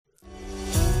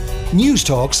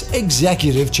Newstalk's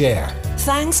Executive Chair.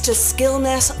 Thanks to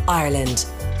Skillnet Ireland,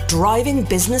 driving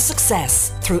business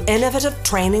success through innovative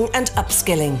training and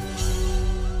upskilling.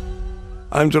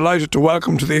 I'm delighted to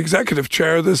welcome to the Executive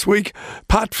Chair this week,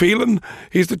 Pat Phelan.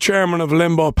 He's the Chairman of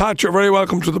Limbo. Pat, you're very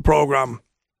welcome to the programme.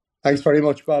 Thanks very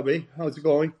much, Bobby. How's it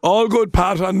going? All good,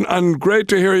 Pat, and great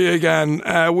to hear you again.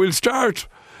 We'll start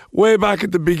way back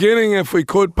at the beginning if we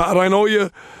could, Pat. I know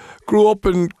you grew up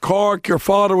in Cork, your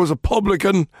father was a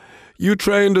publican, you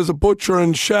trained as a butcher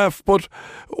and chef, but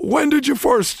when did you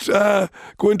first go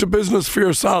into business for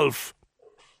yourself?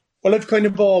 Well, I've kind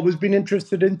of always been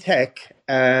interested in tech,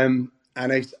 and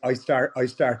I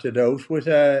started out with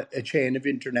a chain of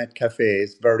internet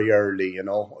cafes very early. I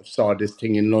saw this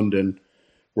thing in London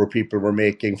where people were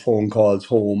making phone calls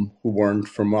home who weren't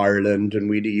from Ireland, and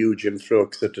we had a huge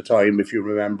influx at the time, if you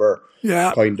remember.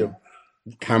 Yeah. Kind of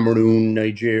Cameroon,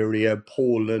 Nigeria,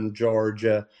 Poland,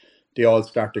 Georgia, they all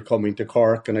started coming to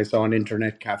Cork, and I saw an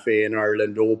internet cafe in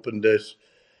Ireland opened it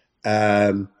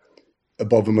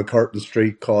above a McCurtain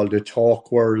Street called the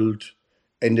Talk World.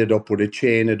 Ended up with a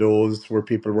chain of those where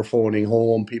people were phoning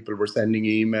home, people were sending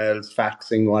emails,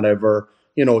 faxing, whatever,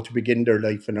 to begin their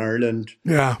life in Ireland.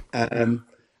 Yeah.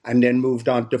 And then moved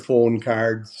on to phone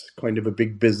cards, kind of a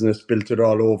big business, built it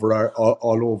all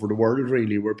over the world,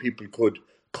 really, where people could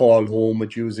call home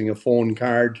with using a phone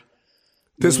card.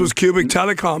 This was Cubic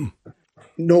Telecom?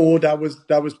 No, that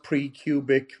was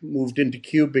pre-Cubic. Moved into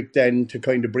Cubic then to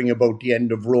kind of bring about the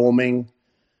end of roaming.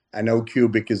 And now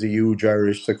Cubic is a huge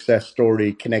Irish success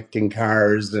story, connecting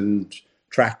cars and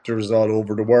tractors all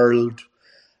over the world.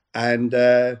 And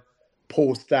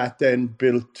post that then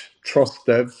built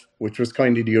TrustDev, which was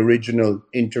kind of the original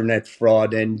internet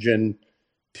fraud engine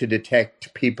to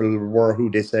detect people were who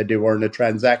they said they were in a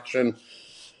transaction.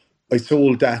 I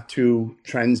sold that to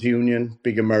TransUnion,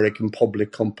 big American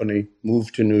public company,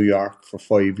 moved to New York for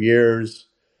 5 years.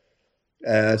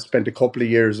 Spent a couple of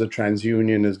years at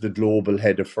TransUnion as the global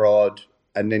head of fraud,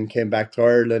 and then came back to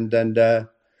Ireland. And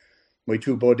my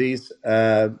two buddies,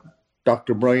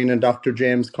 Dr. Brian and Dr.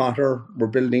 James Cotter, were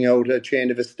building out a chain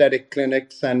of aesthetic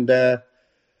clinics, and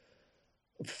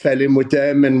fell in with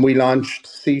them, and we launched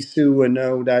Sisu, and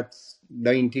now that's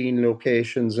 19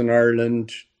 locations in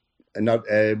Ireland,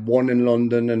 one in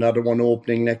London, another one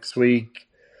opening next week.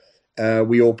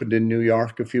 We opened in New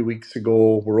York a few weeks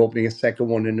ago. We're opening a second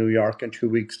one in New York in 2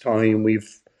 weeks' time.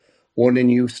 We've one in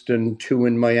Houston, two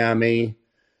in Miami.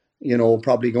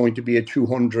 Probably going to be a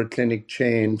 200 clinic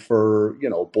chain for,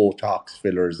 Botox,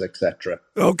 fillers, etc.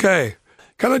 Okay.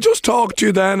 Can I just talk to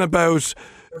you then about,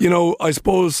 I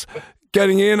suppose,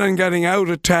 getting in and getting out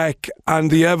of tech and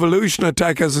the evolution of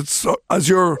tech as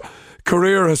your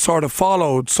career has sort of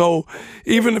followed. So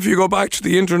even if you go back to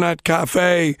the internet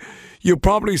cafe, you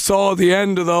probably saw the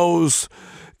end of those,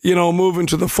 moving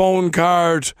to the phone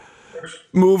card,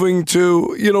 moving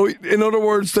to, in other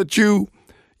words, that you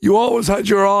always had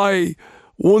your eye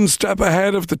one step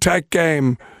ahead of the tech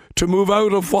game to move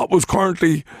out of what was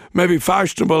currently maybe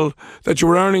fashionable that you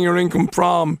were earning your income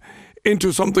from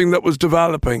into something that was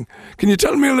developing. Can you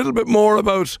tell me a little bit more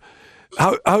about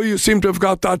how you seem to have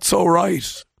got that so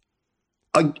right?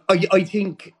 I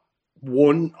think,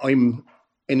 one, I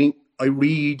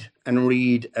read and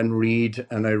read and read,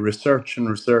 and I research and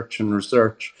research and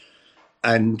research,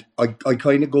 and I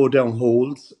kind of go down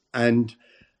holes, and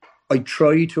I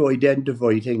try to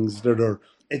identify things that are.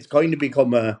 It's kind of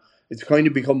become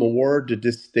a word at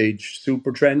this stage.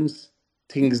 Super trends,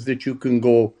 things that you can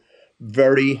go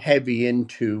very heavy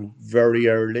into very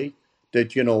early.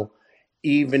 That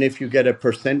even if you get a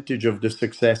percentage of the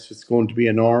success, it's going to be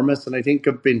enormous. And I think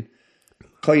I've been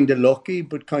kind of lucky,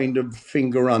 but kind of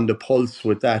finger on the pulse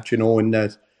with that, in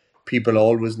that people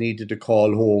always needed to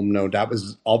call home. Now, that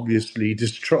was obviously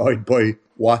destroyed by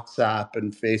WhatsApp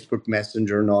and Facebook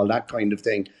Messenger and all that kind of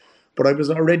thing. But I was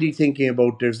already thinking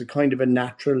about there's a kind of a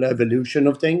natural evolution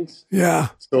of things. Yeah.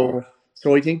 So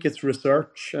I think it's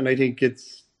research, and I think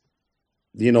it's,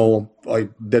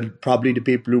 probably the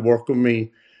people who work with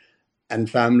me and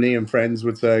family and friends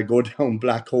would say go down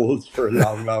black holes for a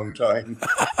long, long time.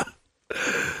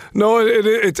 No,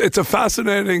 it's a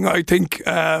fascinating, I think,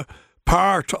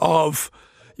 part of,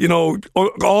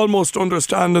 almost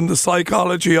understanding the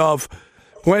psychology of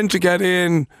when to get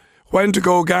in, when to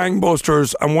go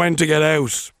gangbusters, and when to get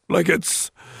out.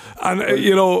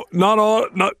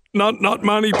 Not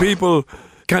many people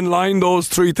can line those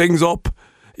three things up,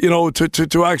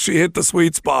 to actually hit the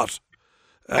sweet spot.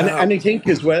 And I think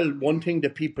as well, one thing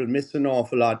that people miss an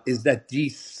awful lot is that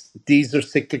these are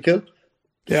cyclical.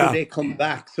 Yeah. So they come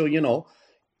back. So,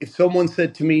 if someone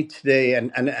said to me today,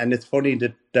 and it's funny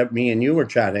that me and you were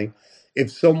chatting,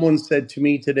 if someone said to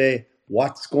me today,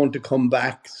 what's going to come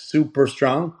back super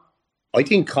strong? I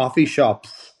think coffee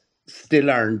shops still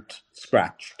aren't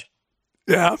scratched.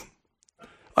 Yeah.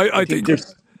 I I think think,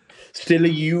 there's still a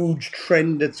huge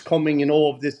trend that's coming,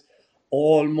 of this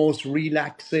almost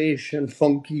relaxation,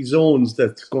 funky zones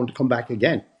that's going to come back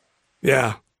again.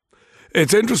 yeah.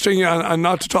 It's interesting, and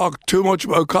not to talk too much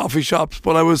about coffee shops,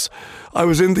 but I was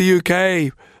in the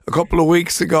UK a couple of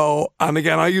weeks ago, and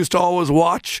again, I used to always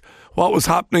watch what was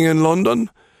happening in London,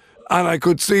 and I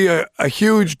could see a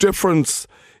huge difference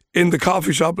in the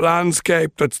coffee shop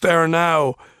landscape that's there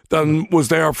now than was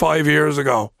there 5 years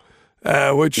ago.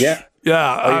 Which, Yeah,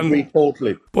 yeah, I agree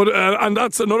totally. but and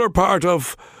that's another part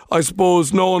of, I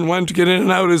suppose, knowing when to get in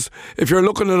and out is if you're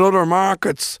looking at other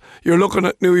markets, you're looking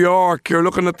at New York, you're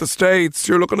looking at the States,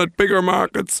 you're looking at bigger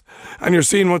markets, and you're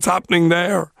seeing what's happening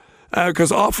there,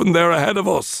 because often they're ahead of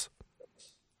us.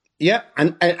 Yeah,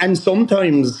 and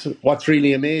sometimes what's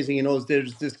really amazing, is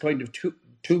there's this kind of 2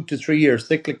 to 3 year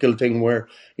cyclical thing where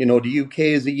the UK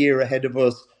is a year ahead of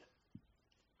us,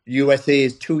 USA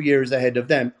is 2 years ahead of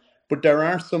them, but there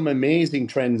are some amazing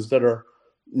trends that are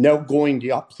now going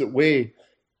the opposite way,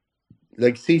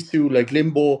 like Sisu, like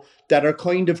Limbo, that are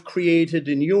kind of created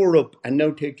in Europe and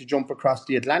now take the jump across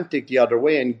the Atlantic the other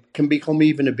way and can become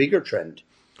even a bigger trend.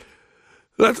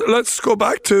 Let's go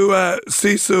back to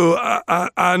Sisu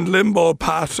and Limbo,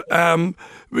 Pat.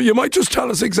 You might just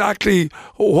tell us exactly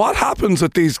what happens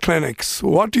at these clinics.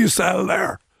 What do you sell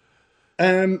there?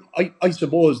 I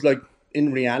suppose, like,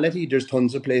 in reality, there's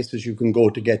tons of places you can go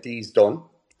to get these done.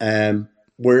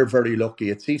 We're very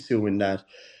lucky at Sisu in that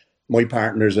my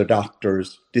partners are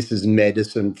doctors. This is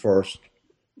medicine first.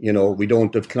 We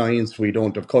don't have clients, we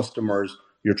don't have customers.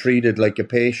 You're treated like a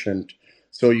patient.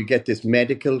 So you get this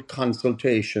medical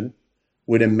consultation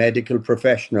with a medical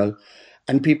professional,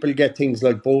 and people get things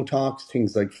like Botox,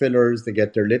 things like fillers, they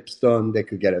get their lips done, they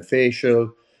could get a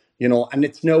facial, and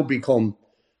it's now become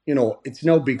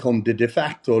the de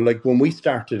facto. Like when we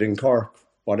started in Cork,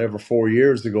 whatever, 4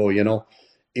 years ago,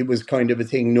 it was kind of a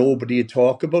thing. Nobody would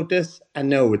talk about this. And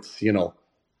now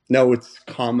it's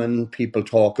common. People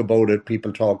talk about it.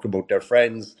 People talk about their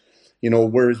friends,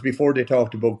 whereas before they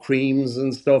talked about creams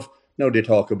and stuff. Now they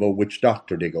talk about which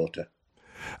doctor they go to.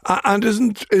 And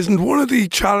isn't one of the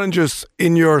challenges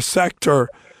in your sector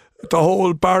the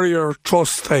whole barrier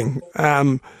trust thing?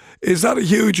 Is that a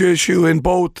huge issue in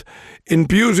both in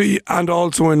beauty and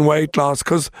also in weight loss?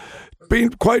 Because,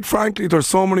 quite frankly, there's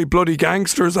so many bloody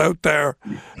gangsters out there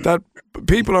that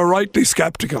people are rightly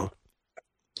sceptical.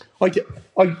 I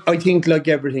think, like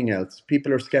everything else,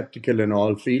 people are skeptical in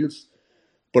all fields.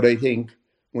 But I think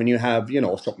when you have,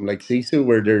 something like Sisu,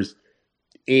 where there's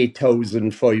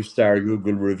 8,000 five-star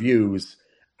Google reviews,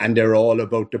 and they're all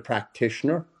about the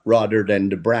practitioner rather than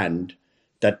the brand,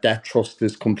 that trust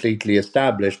is completely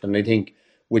established. And I think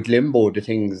with Limbo, the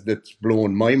things that's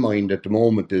blown my mind at the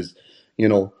moment is,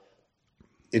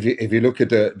 if you look at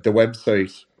the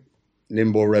website,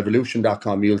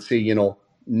 limborevolution.com, you'll see,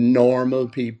 normal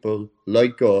people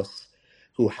like us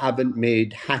who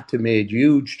haven't had to make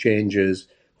huge changes,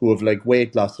 who have like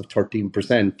weight loss of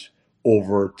 13%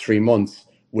 over 3 months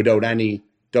without any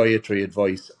dietary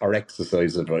advice or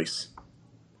exercise advice.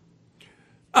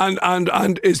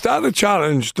 And is that a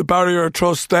challenge, the barrier of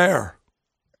trust there?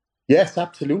 Yes,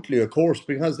 absolutely, of course.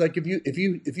 Because like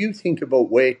if you think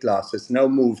about weight loss, it's now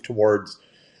moved towards,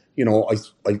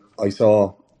 I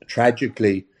saw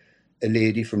tragically a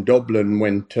lady from Dublin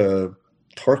went to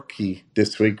Turkey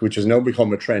this week, which has now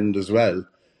become a trend as well,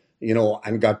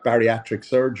 and got bariatric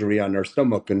surgery on her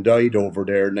stomach and died over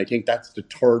there. And I think that's the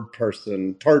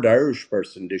third Irish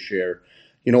person this year.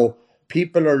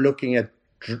 People are looking at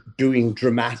doing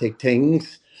dramatic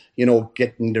things,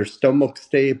 getting their stomach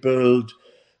stapled,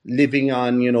 living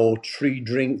on, three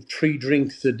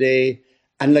drinks a day.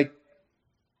 And like,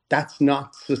 that's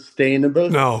not sustainable.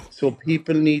 No. So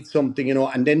people need something,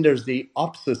 and then there's the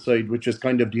opposite side, which is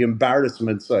kind of the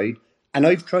embarrassment side. And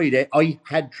I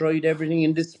had tried everything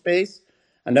in this space,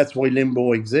 and that's why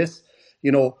Limbo exists.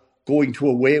 Going to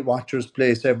a Weight Watchers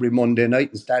place every Monday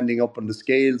night and standing up on the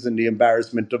scales and the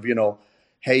embarrassment of,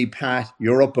 hey, Pat,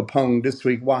 you're up a pound this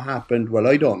week. What happened? Well,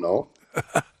 I don't know.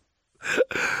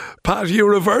 Pat, you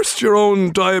reversed your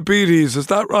own diabetes, is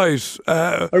that right?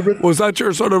 Was that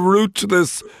your sort of route to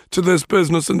this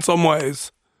business in some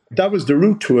ways? That was the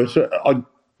route to it.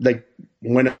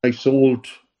 When I sold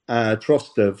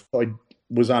Trustev, I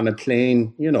was on a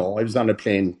plane. I was on a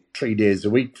plane 3 days a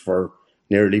week for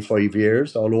nearly 5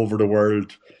 years, all over the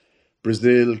world: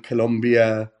 Brazil,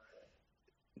 Colombia,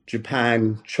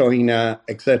 Japan, China,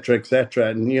 etc., etc.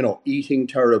 And eating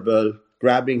terrible,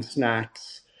 grabbing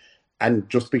snacks. and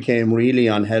just became really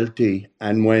unhealthy.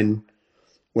 And when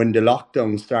the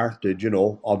lockdown started,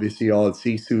 obviously all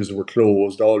CSUs were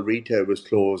closed, all retail was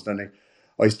closed, and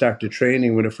I started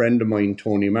training with a friend of mine,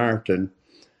 Tony Martin,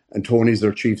 and Tony's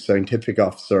our chief scientific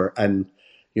officer. And,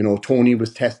 Tony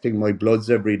was testing my bloods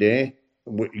every day,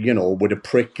 with a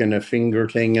prick and a finger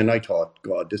thing. And I thought,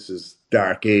 God, this is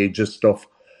dark ages stuff.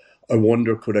 I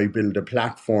wonder, could I build a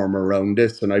platform around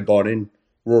this? And I brought in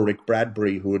Rorik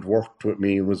Bradbury, who had worked with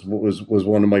me, was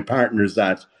one of my partners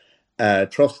at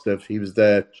Trustive. He was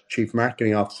the chief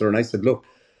marketing officer. And I said, look,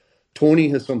 Tony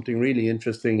has something really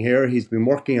interesting here. He's been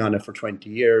working on it for 20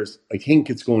 years. I think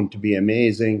it's going to be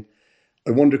amazing.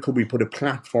 I wonder, could we put a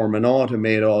platform and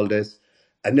automate all this?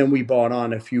 And then we brought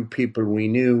on a few people we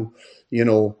knew,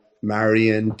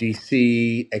 Marion,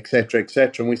 DC, etc.,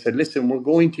 etc. And we said, listen, we're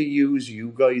going to use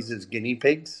you guys as guinea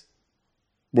pigs.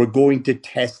 We're going to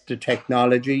test the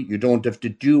technology. You don't have to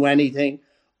do anything.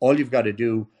 All you've got to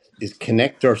do is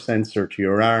connect our sensor to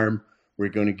your arm. We're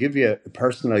going to give you a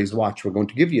personalized watch. We're going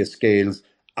to give you scales.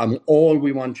 And all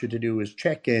we want you to do is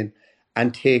check in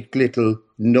and take little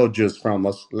nudges from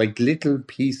us, like little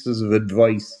pieces of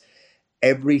advice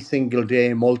every single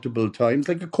day, multiple times,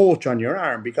 like a coach on your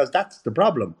arm, because that's the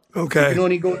problem. Okay.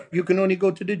 You can only go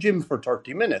to the gym for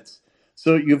 30 minutes.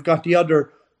 So you've got the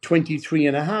other 23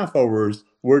 and a half hours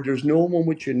where there's no one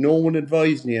with you, no one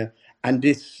advising you, and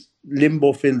this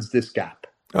limbo fills this gap.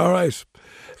 All right.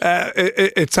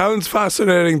 It sounds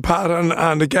fascinating, Pat,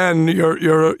 and again, you're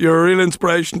a real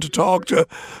inspiration to talk to.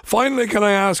 Finally, can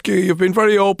I ask you, you've been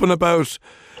very open about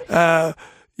some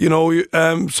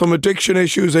addiction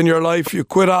issues in your life. You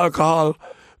quit alcohol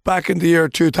back in the year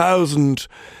 2000.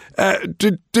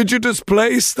 Did you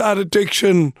displace that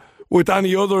addiction with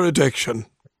any other addiction?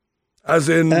 As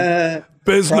in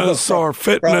business or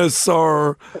fitness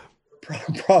or...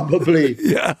 Probably.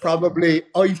 Yeah. Probably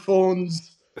iPhones,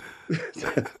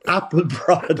 Apple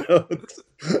products,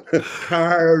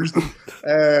 cars.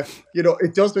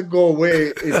 It doesn't go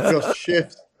away. It just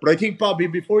shifts. But I think, Bobby,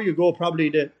 before you go, probably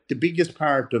the biggest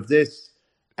part of this,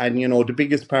 and, the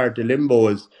biggest part of Limbo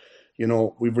is,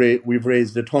 we've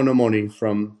raised a ton of money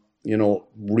from,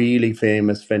 really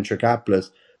famous venture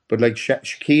capitalists. But like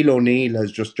Shaquille O'Neal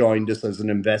has just joined us as an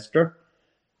investor.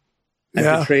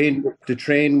 And to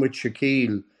train with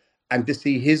Shaquille and to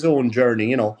see his own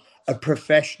journey, a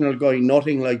professional guy,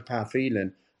 nothing like Pat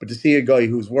Phelan, but to see a guy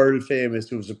who's world famous,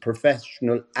 who's a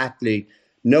professional athlete,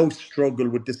 now struggle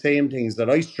with the same things that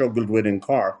I struggled with in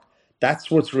Cork.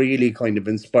 That's what's really kind of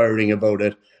inspiring about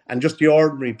it. And just the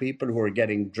ordinary people who are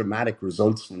getting dramatic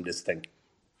results from this thing.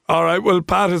 All right. Well,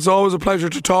 Pat, it's always a pleasure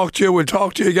to talk to you. We'll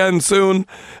talk to you again soon.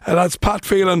 That's Pat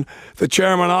Phelan, the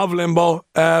chairman of Limbo.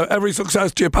 Every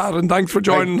success to you, Pat, and thanks for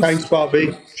joining us. Thanks,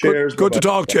 Bobby. Cheers. Good to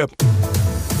talk to you.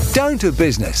 Down to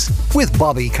Business with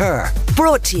Bobby Kerr.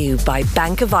 Brought to you by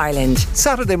Bank of Ireland.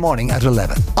 Saturday morning at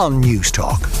 11 on News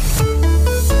Talk.